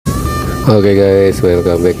Oke guys,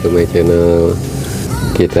 welcome back to my channel.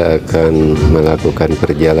 Kita akan melakukan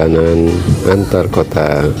perjalanan antar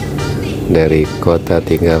kota, dari kota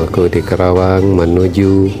tinggalku di Karawang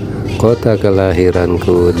menuju kota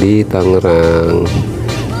kelahiranku di Tangerang.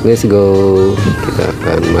 Let's go. Kita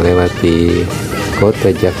akan melewati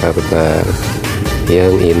kota Jakarta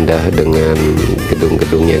yang indah dengan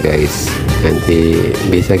gedung-gedungnya guys. Nanti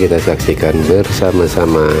bisa kita saksikan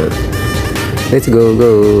bersama-sama. Let's go.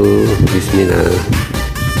 Bismillah.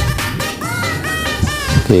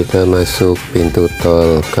 Kita masuk pintu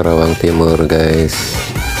tol Karawang Timur guys.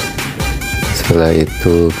 Setelah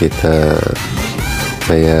itu kita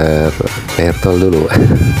bayar tol dulu.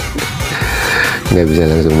 Nggak bisa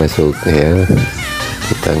langsung masuk ya,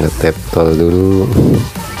 kita ngetap tol dulu.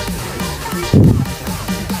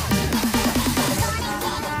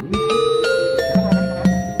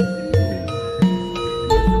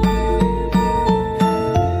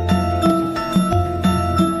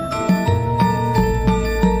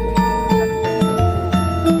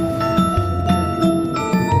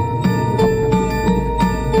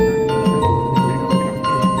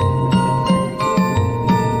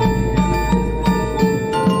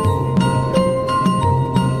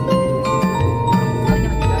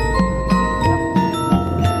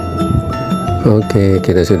 Oke,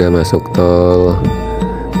 kita sudah masuk tol.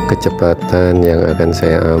 Kecepatan yang akan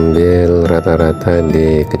saya ambil rata-rata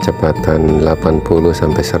di kecepatan 80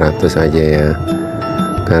 sampai 100 aja ya.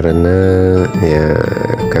 Karena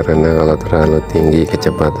kalau terlalu tinggi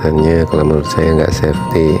kecepatannya, kalau menurut saya nggak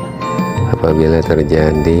safety apabila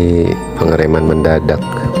terjadi pengereman mendadak.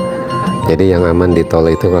 Jadi yang aman di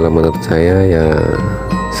tol itu kalau menurut saya ya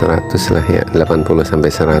 100 lah ya, 80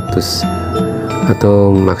 sampai 100. Atau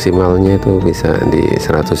maksimalnya itu bisa di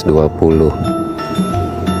 120.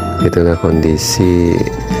 Itulah kondisi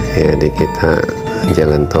ya di kita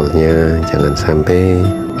jalan tolnya, jangan sampai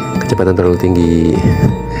kecepatan terlalu tinggi.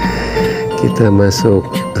 Kita masuk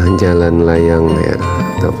jalan layang ya,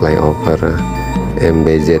 atau flyover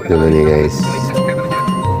MBZ dulu nih guys,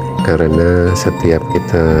 karena setiap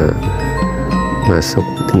kita masuk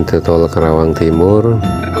pintu tol Karawang Timur,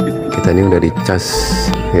 kita ini udah dicas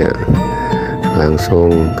ya,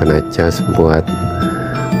 langsung kena cas buat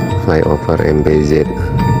flyover MBZ.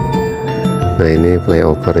 Nah ini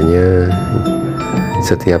flyovernya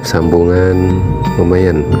setiap sambungan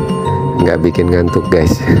lumayan nggak bikin ngantuk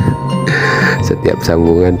guys. Setiap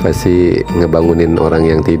sambungan pasti ngebangunin orang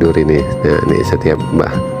yang tidur ini. Nah ini setiap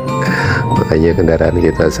makanya kendaraan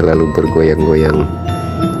kita selalu bergoyang-goyang.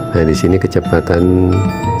 Nah di sini kecepatan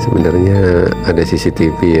sebenarnya ada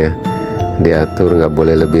CCTV ya, diatur nggak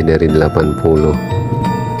boleh lebih dari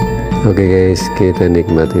 80. Oke guys, kita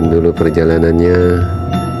nikmatin dulu perjalanannya.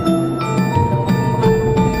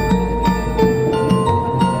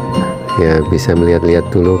 Ya bisa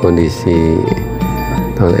melihat-lihat dulu kondisi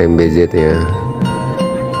tol MBZ ya.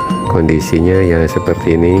 Kondisinya ya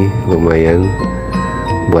seperti ini, lumayan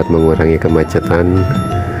buat mengurangi kemacetan.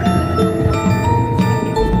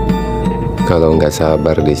 Kalau nggak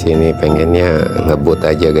sabar di sini pengennya ngebut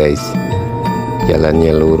aja guys.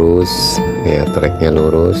 Jalannya lurus ya, treknya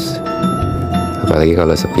lurus, apalagi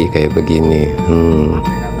kalau sepi kayak begini.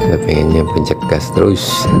 Kita pengennya pencegas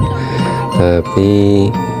terus, tapi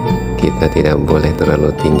kita tidak boleh terlalu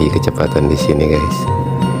tinggi kecepatan di sini guys,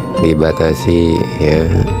 dibatasi ya.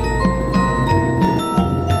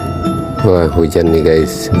 Wah hujan nih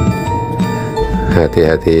guys,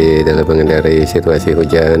 hati-hati dalam mengendarai situasi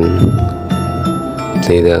hujan.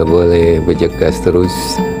 Tidak boleh bergegas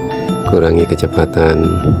terus, kurangi kecepatan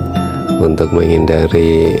untuk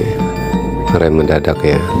menghindari rem mendadak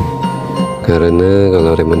ya, karena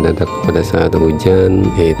kalau rem mendadak pada saat hujan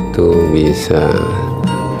itu bisa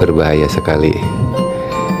berbahaya sekali.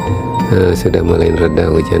 Nah, sudah mulai reda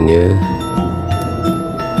hujannya.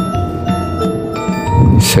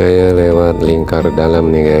 Saya lewat lingkar dalam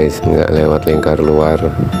nih guys, nggak lewat lingkar luar,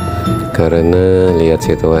 karena lihat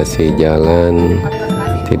situasi jalan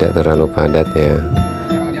tidak terlalu padat ya,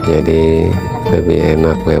 jadi lebih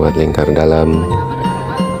enak lewat lingkar dalam,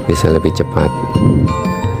 bisa lebih cepat.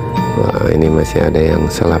 Wah ini masih ada yang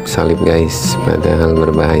salip guys, padahal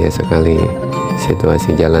berbahaya sekali,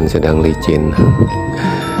 situasi jalan sedang licin.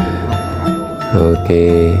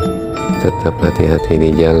 Oke, tetap hati-hati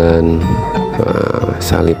di jalan. Wah,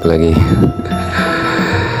 salip lagi.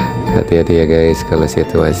 Hati-hati ya guys, kalau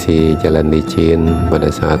situasi jalan licin pada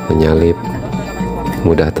saat menyalip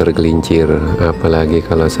mudah tergelincir, apalagi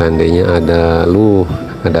kalau seandainya ada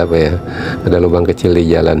lubang kecil di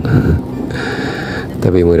jalan.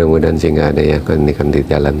 Tapi mudah-mudahan sih nggak ada ya, kan ini kan di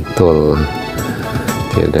jalan tol.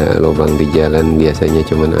 tidak lubang di jalan, biasanya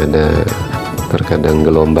cuman ada terkadang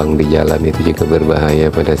gelombang di jalan. Itu juga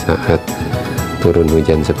berbahaya pada saat turun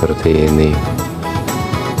hujan seperti ini.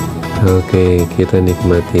 Oke, kita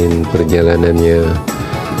nikmatin perjalanannya.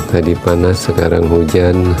 Tadi panas, sekarang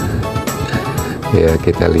hujan. Ya,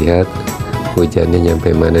 kita lihat hujannya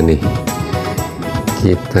nyampe mana nih.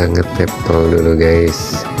 Kita ngetep tol dulu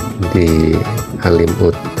guys di Halim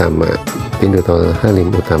Utama, pintu tol Halim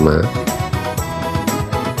Utama.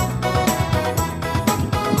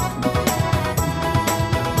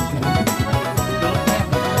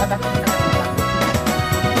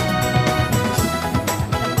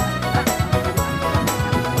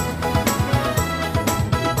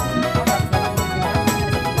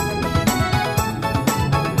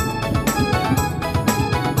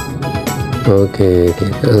 Oke,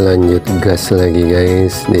 kita lanjut gas lagi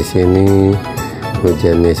guys. Di sini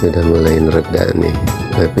hujannya sudah mulai reda nih,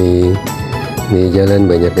 tapi di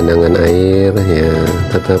jalan banyak genangan air ya.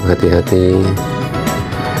 Tetap hati-hati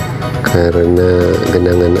karena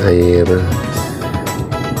genangan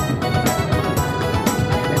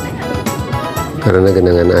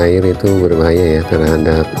air itu berbahaya ya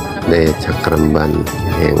terhadap daya cakram ban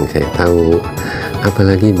yang saya tahu.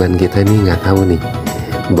 Apalagi ban kita nih nggak tahu nih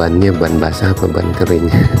bannya ban basah apa ban kering.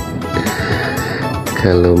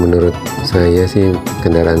 Kalau menurut saya sih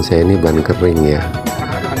kendaraan saya ini ban kering ya,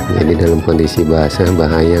 jadi dalam kondisi basah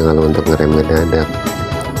bahaya kalau untuk ngerem ngedadak.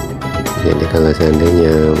 Jadi kalau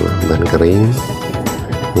seandainya ban kering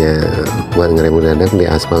ya, buat ngerem ngedadak di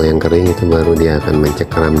aspal yang kering itu baru dia akan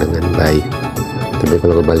mencekram dengan baik. Tapi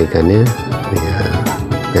kalau kebalikannya ya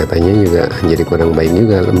katanya juga jadi kurang baik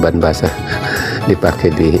juga ban basah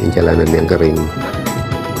dipakai di jalanan yang kering.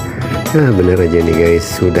 Nah, bener aja nih guys,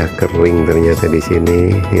 sudah kering ternyata di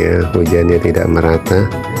sini ya, hujannya tidak merata.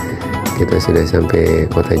 Kita sudah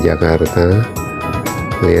sampai kota Jakarta.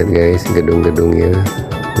 Lihat guys, gedung-gedungnya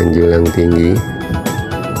menjulang tinggi.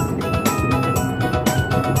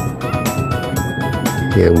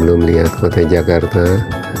 Yang belum lihat kota Jakarta,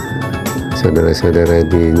 saudara-saudara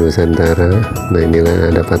di Nusantara, nah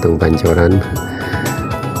inilah ada patung Pancoran.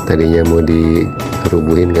 Tadinya mau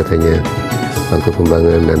dirubuhin katanya waktu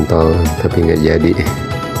pembangunan tol, tapi nggak jadi,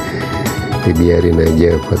 dibiarin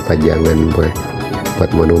aja buat pajangan,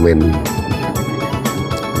 buat monumen.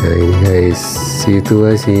 Nah ini guys,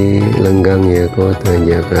 situasi lenggangnya kota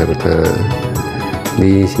Jakarta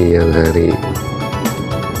di siang hari.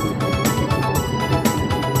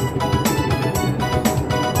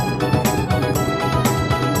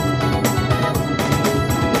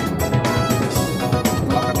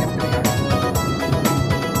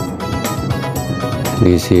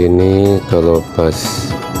 Di sini kalau pas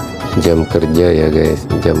jam kerja ya guys,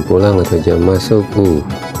 jam pulang atau jam masuk,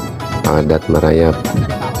 padat merayap.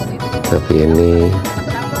 Tapi ini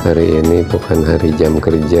hari ini bukan hari jam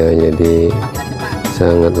kerja, jadi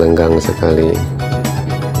sangat lenggang sekali.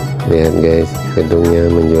 Lihat guys, gedungnya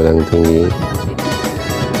menjulang tinggi.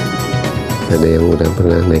 Ada yang udah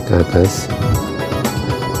pernah naik ke atas.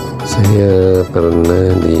 Saya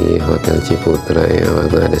pernah di Hotel Ciputra ya,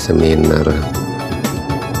 waktu ada seminar.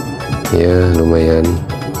 Ya lumayan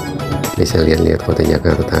bisa lihat-lihat kota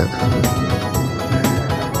Jakarta.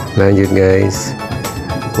 Lanjut guys.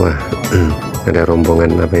 Wah, ada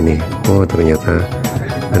rombongan apa ini? Oh ternyata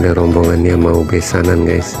ada rombongannya mau besanan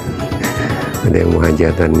guys. Ada yang mau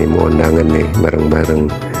hajatan nih, mau undangan nih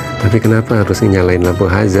bareng-bareng. Tapi kenapa harus nyalain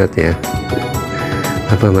lampu hazard ya?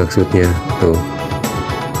 Apa maksudnya tuh?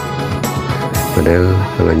 Padahal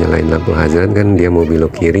kalau nyalain lampu hazard kan dia mau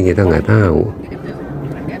belok kiri, kita nggak tahu.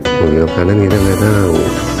 Belok kanan kita nggak tahu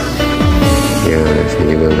ya. Saya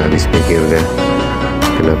juga nggak habis pikir dah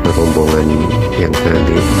kenapa rombongan yang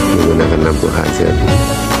tadi menggunakan lampu hazard.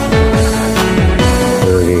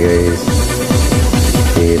 Oke guys,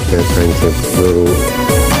 kita tancap dulu,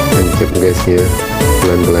 tancap gasnya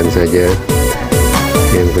pelan-pelan saja,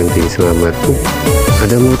 yang penting selamat.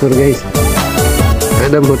 Ada motor guys,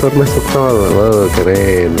 ada motor masuk tol. Wow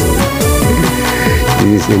keren.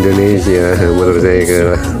 Di Indonesia menurut saya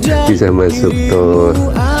kalau bisa masuk tol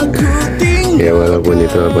ya, walaupun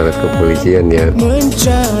itu aparat kepolisian ya,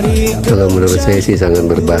 kalau menurut saya sih sangat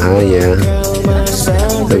berbahaya.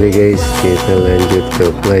 Tapi guys, kita lanjut ke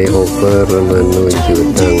flyover menuju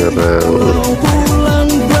Tangerang.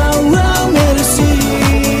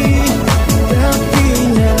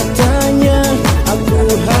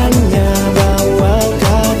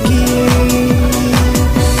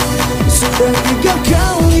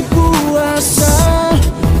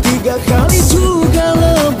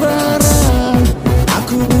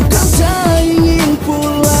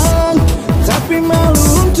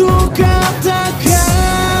 Malu untuk katakan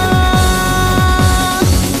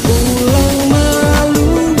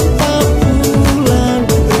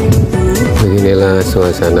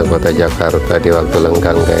suasana kota Jakarta di waktu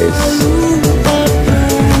lenggang guys.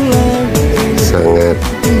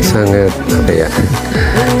 Sangat apa ya,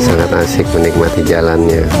 sangat asik menikmati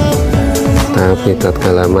jalannya. Tapi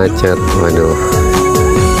tatkala macet, waduh,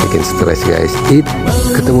 bikin stres guys.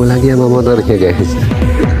 Ketemu lagi sama motornya guys.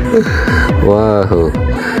 Wow,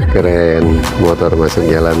 keren, motor masuk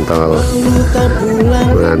jalan tol,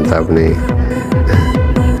 mantap nih.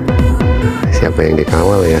 Siapa yang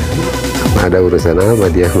dikawal ya? Ada urusan apa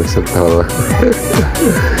dia masuk tol?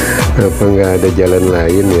 Apa nggak ada jalan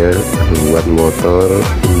lain ya buat motor?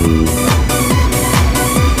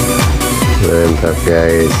 Mantap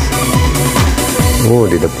guys.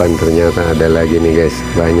 Di depan ternyata ada lagi nih guys,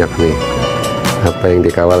 banyak nih. Apa yang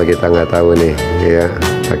dikawal kita nggak tahu nih ya,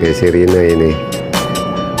 pakai sirine ini.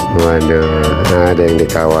 Waduh, ada yang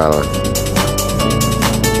dikawal.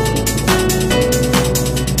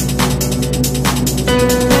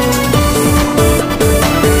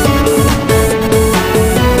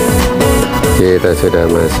 Kita sudah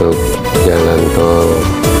masuk jalan tol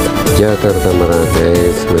Jakarta Merak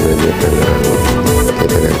guys, menuju Tangerang.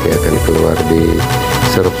 Kita nanti akan keluar di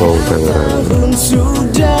Serpong Tangerang.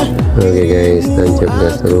 Oke guys, tancap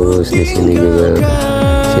gas terus. Di sini juga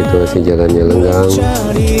situasi jalannya lenggang.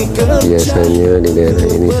 Biasanya di daerah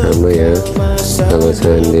ini sama ya. Kalau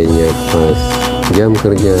seandainya pas jam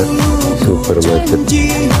kerja, super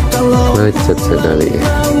macet sekali.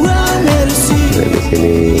 Nah di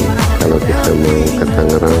sini kalau kita mau ke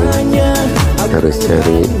Tangerang harus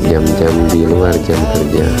cari jam-jam di luar jam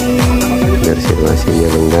kerja agar situasinya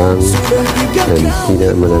lenggang dan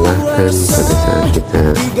tidak melelahkan pada saat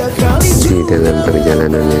kita di dalam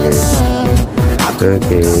perjalanannya guys.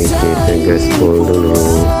 Oke, kita gaspol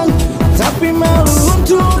dulu. Tapi malu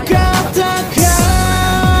untuk katakan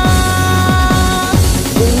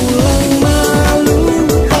pulang, malu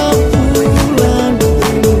tak pulang,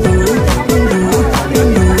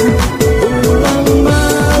 pulang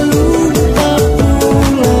malu tak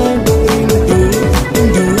pulang,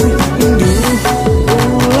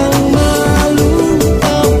 pulang malu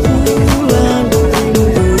tak pulang,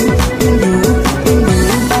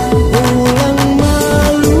 pulang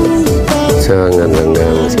malu. Sangat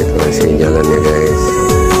lenggang situasi jalannya guys,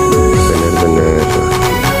 benar-benar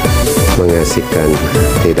mengasihkan,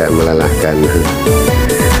 tidak melelahkan.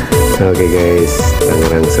 Oke guys,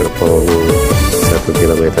 Tangerang Serpong 1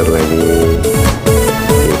 kilometer lagi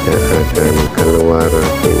kita akan keluar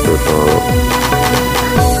pintu tol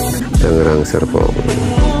Tangerang Serpong.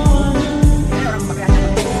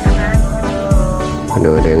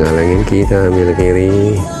 Aduh, ada yang ngalangin kita, ambil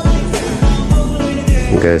kiri,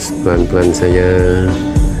 gas pelan-pelan saja.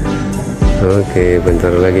 Oke, bentar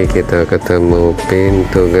lagi kita ketemu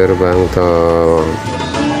pintu gerbang tol.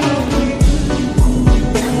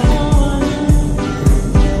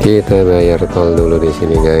 Kita bayar tol dulu di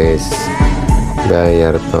sini guys,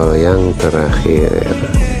 bayar tol yang terakhir.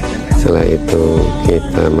 Setelah itu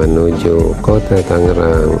kita menuju kota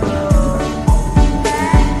Tangerang.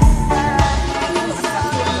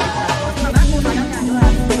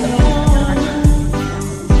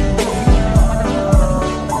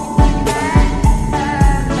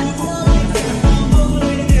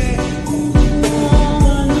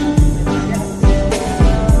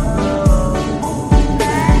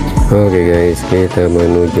 Oke guys, kita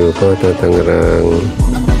menuju kota Tangerang.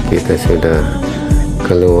 Kita sudah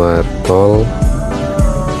keluar tol,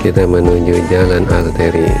 kita menuju jalan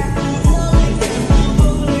arteri.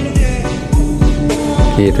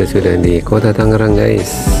 Kita sudah di kota Tangerang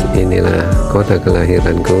guys. Inilah kota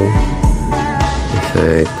kelahiranku.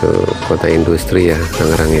 Saya itu kota industri ya,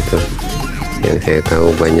 Tangerang itu. Yang saya tahu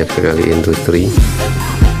banyak sekali industri,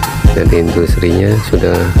 dan industrinya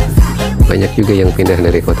sudah banyak juga yang pindah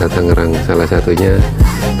dari kota Tangerang. Salah satunya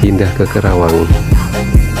pindah ke Karawang.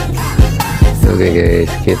 Oke guys,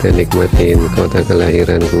 kita nikmatin kota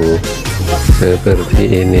kelahiranku.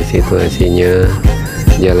 Seperti ini situasinya.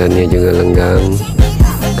 Jalannya juga lenggang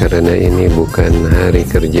karena ini bukan hari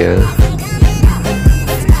kerja.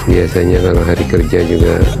 Biasanya kalau hari kerja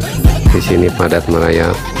juga di sini padat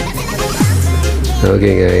merayap.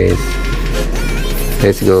 Oke guys,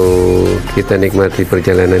 let's go, kita nikmati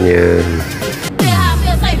perjalanannya.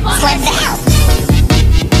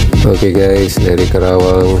 Oke guys, dari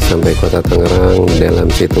Karawang sampai kota Tangerang dalam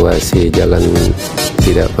situasi jalan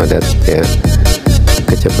tidak padat ya.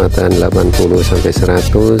 Kecepatan 80 sampai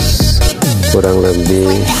 100, kurang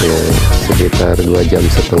lebih ya sekitar 2,5 jam.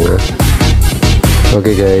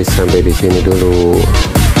 Oke guys, sampai di sini dulu.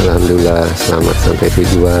 Alhamdulillah selamat sampai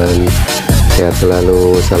tujuan. Sehat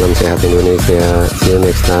selalu, salam sehat Indonesia. See you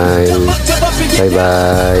next time. Bye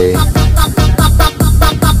bye.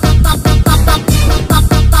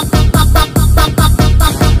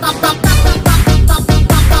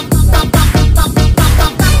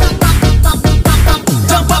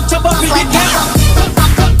 look like that.